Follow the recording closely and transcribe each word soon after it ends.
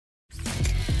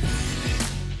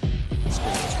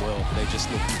well. They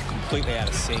just look completely out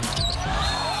of sync.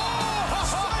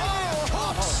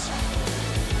 Cooks!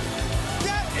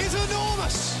 That is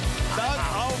enormous! Dunk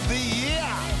of the year!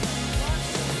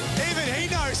 Even he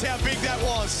knows how big that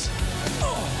was.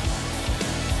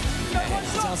 Man,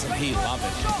 doesn't he love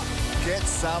it? Get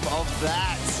some of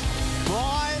that.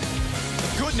 My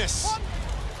goodness.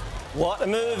 What a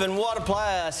move and what a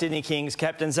player. Sydney Kings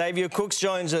captain Xavier Cooks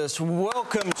joins us.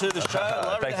 Welcome to the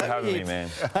show. Thanks for having me, man.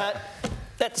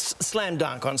 That's slam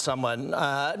dunk on someone.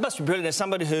 It must be brilliant as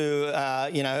somebody who,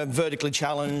 you know, vertically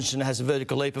challenged and has a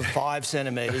vertical leap of 5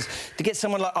 centimetres. To get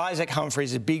someone like Isaac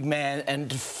Humphries, a big man, and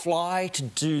to fly to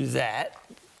do that.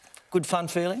 Good fun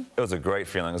feeling? It was a great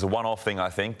feeling. It was a one-off thing, I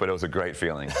think, but it was a great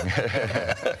feeling.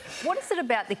 What is it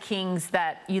about the Kings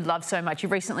that you love so much?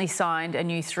 You've recently signed a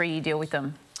new 3-year deal with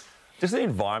them. Just the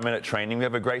environment at training. We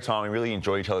have a great time. We really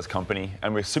enjoy each other's company,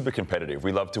 and we're super competitive.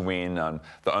 We love to win.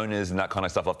 The owners and that kind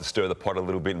of stuff love to stir the pot a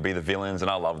little bit and be the villains,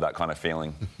 and I love that kind of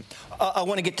feeling. I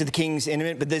want to get to the Kings in a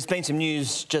minute, but there's been some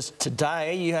news just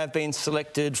today. You have been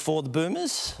selected for the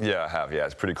Boomers. Yeah, I have. Yeah,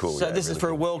 it's pretty cool. So yeah, this really is for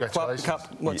cool. a World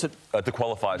Cup. What's it? To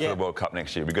qualify for the World Cup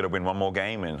next year. We've got to win one more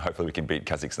game, and hopefully we can beat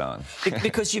Kazakhstan.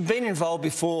 Because you've been involved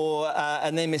before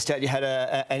and then missed out. You had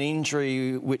an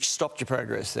injury which stopped your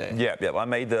progress there. Yeah. I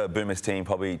made the Boomers team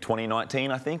probably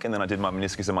 2019, I think, and then I did my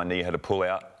meniscus in my knee, had to pull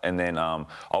out, and then I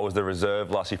was the reserve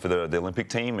last year for the Olympic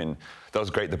team, and that was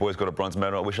great. The boys got a bronze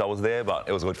medal. I wish I was there, but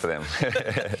it was good for them.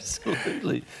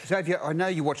 Absolutely. Xavier, I know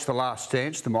you watched The Last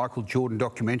Dance, the Michael Jordan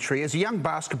documentary. As a young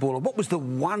basketballer, what was the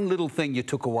one little thing you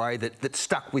took away that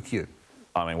stuck with you?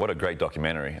 I mean, what a great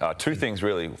documentary. 2 things,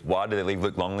 really. Why did they leave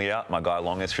Luke Longley out? My guy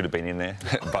Longest should have been in there.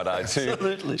 But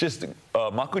Absolutely. Just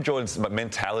Michael Jordan's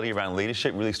mentality around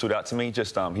leadership really stood out to me.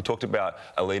 Just he talked about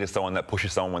a leader, someone that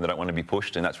pushes someone when they don't want to be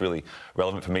pushed, and that's really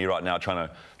relevant for me right now, trying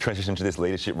to transition to this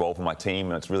leadership role for my team,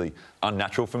 and it's really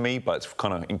unnatural for me, but it's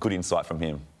kind of good insight from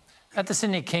him. At the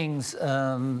Sydney Kings,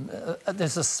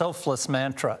 there's a selfless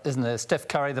mantra, isn't there? Steph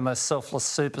Curry, the most selfless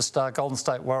superstar. Golden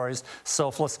State Warriors,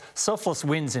 selfless. Selfless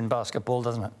wins in basketball,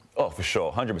 doesn't it? Oh, for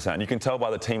sure, 100%. And you can tell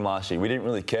by the team last year, we didn't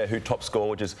really care who top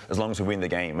scored, just as long as we win the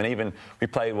game. And even we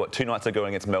played, 2 nights ago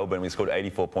against Melbourne, we scored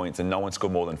 84 points and no one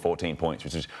scored more than 14 points,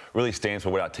 which really stands for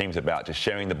what our team's about, just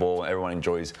sharing the ball and everyone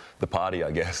enjoys the party,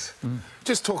 I guess.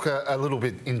 Just talk a little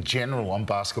bit in general on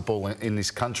basketball in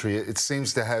this country. It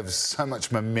seems to have so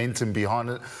much momentum behind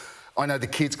it. I know the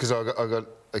kids, because I got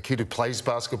a kid who plays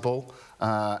basketball,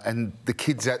 and the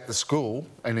kids at the school,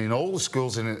 and in all the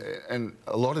schools, and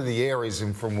a lot of the areas,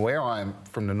 and from where I am,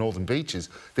 from the Northern Beaches,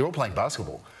 they're all playing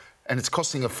basketball. And it's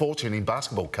costing a fortune in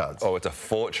basketball cards. Oh, it's a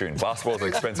fortune. Basketball's an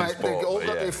expensive sport. They've all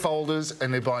got their folders,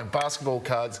 and they're buying basketball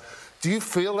cards. Do you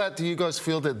feel that? Do you guys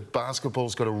feel that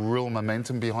basketball's got a real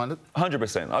momentum behind it?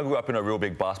 100%. I grew up in a real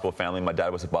big basketball family. My dad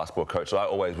was a basketball coach, so I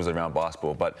always was around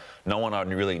basketball, but no one I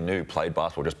really knew played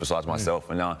basketball just besides myself.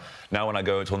 And now when I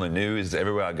go into on the news,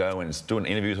 everywhere I go and it's doing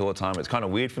interviews all the time, it's kind of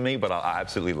weird for me, but I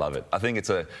absolutely love it. I think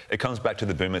it comes back to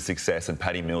the Boomer success and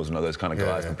Patty Mills and all those kind of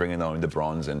guys and bringing them the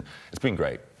bronze, and it's been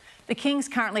great. The Kings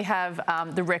currently have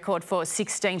the record for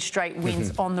 16 straight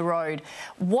wins on the road.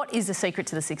 What is the secret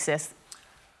to the success?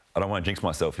 I don't want to jinx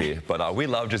myself here, but we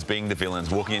love just being the villains,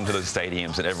 walking into those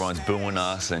stadiums and everyone's booing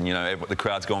us and, you know, the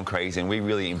crowd's going crazy, and we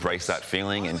really embrace that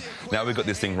feeling. And now we've got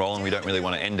this thing rolling, we don't really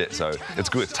want to end it, so it's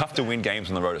good. It's tough to win games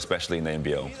on the road, especially in the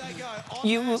NBL.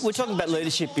 You were talking about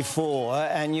leadership before,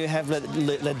 and you have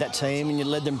led that team, and you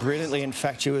led them brilliantly. In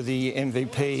fact, you were the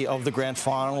MVP of the grand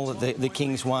final that the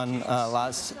Kings won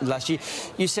last year.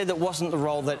 You said that wasn't the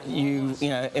role that you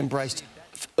embraced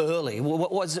early.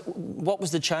 What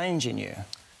was the change in you?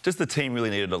 Just the team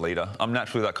really needed a leader. I'm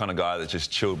naturally that kind of guy that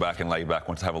just chilled back and laid back,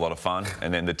 wants to have a lot of fun.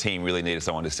 And then the team really needed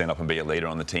someone to stand up and be a leader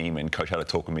on the team, and coach had to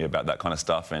talk with me about that kind of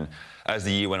stuff. And as the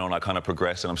year went on, I kind of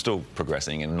progressed, and I'm still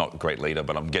progressing, and not a great leader,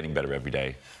 but I'm getting better every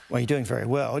day. Well, you're doing very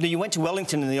well. You went to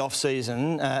Wellington in the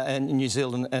off-season in New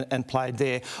Zealand and played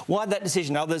there. Why that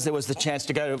decision? Others, there was the chance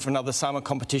to go for another summer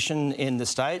competition in the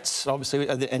States. Obviously,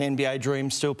 an NBA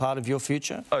dream still part of your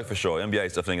future? Oh, for sure. NBA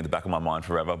is definitely in the back of my mind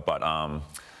forever, but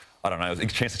I don't know, it was a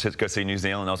chance to go see New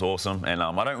Zealand. That was awesome. And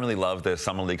I don't really love the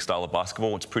summer league style of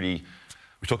basketball. It's pretty...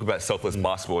 We talk about selfless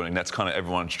basketball, and that's kind of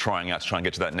everyone's trying out to try and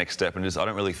get to that next step. And I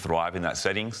don't really thrive in that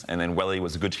settings. And then Welly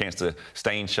was a good chance to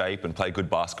stay in shape and play good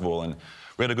basketball. And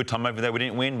we had a good time over there. We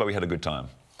didn't win, but we had a good time.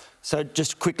 So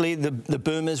just quickly, the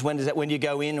Boomers, when do you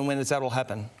go in and when does that all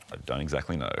happen? I don't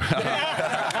exactly know.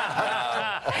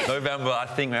 November, I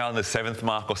think around the 7th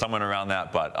mark or somewhere around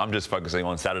that, but I'm just focusing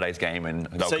on Saturday's game and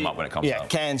they'll come up when it comes up. Yeah,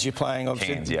 Cairns you're playing,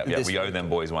 obviously. Cairns, yeah. We owe them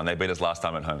boys one. They beat us last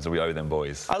time at home, so we owe them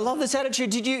boys. I love this attitude.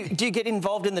 Do you get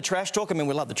involved in the trash talk? I mean,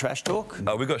 we love the trash talk.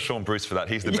 We got Sean Bruce for that.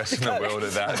 He's the best in the world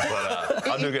at that, but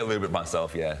I do get a little bit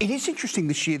myself, yeah. It is interesting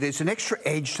this year. There's an extra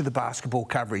edge to the basketball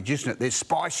coverage, isn't it? There's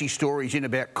spicy stories in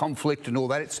about conflict and all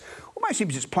that. It's almost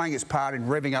seems it's playing its part in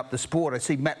revving up the sport. I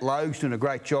see Matt Logue's doing a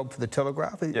great job for the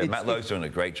Telegraph. Yeah, Matt Logue's doing a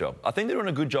great job. I think they're doing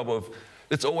a good job of...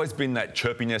 It's always been that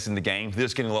chirpiness in the game. They're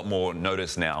just getting a lot more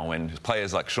notice now, and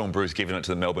players like Sean Bruce giving it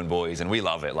to the Melbourne boys, and we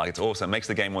love it. Like, it's awesome. It makes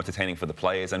the game more entertaining for the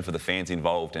players and for the fans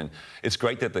involved, and it's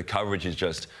great that the coverage is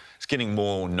just... It's getting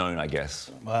more known, I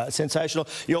guess. Sensational.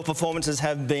 Your performances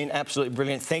have been absolutely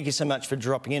brilliant. Thank you so much for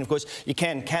dropping in. Of course, you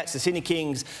can catch the Sydney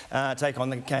Kings take on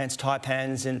the Cairns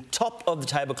Taipans in top of the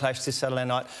table clash this Saturday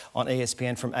night on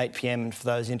ESPN from 8 p.m. And for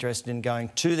those interested in going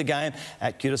to the game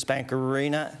at Qantas Bank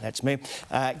Arena, that's me,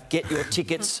 get your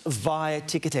tickets via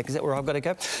Ticketek. Is that where I've got to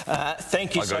go?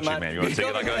 Thank you so much. I got you, man. You want a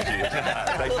ticket? I got you.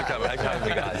 Thanks for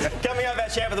coming. Coming up, our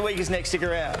chat of the week is next. Stick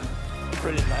around.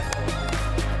 Brilliant, mate.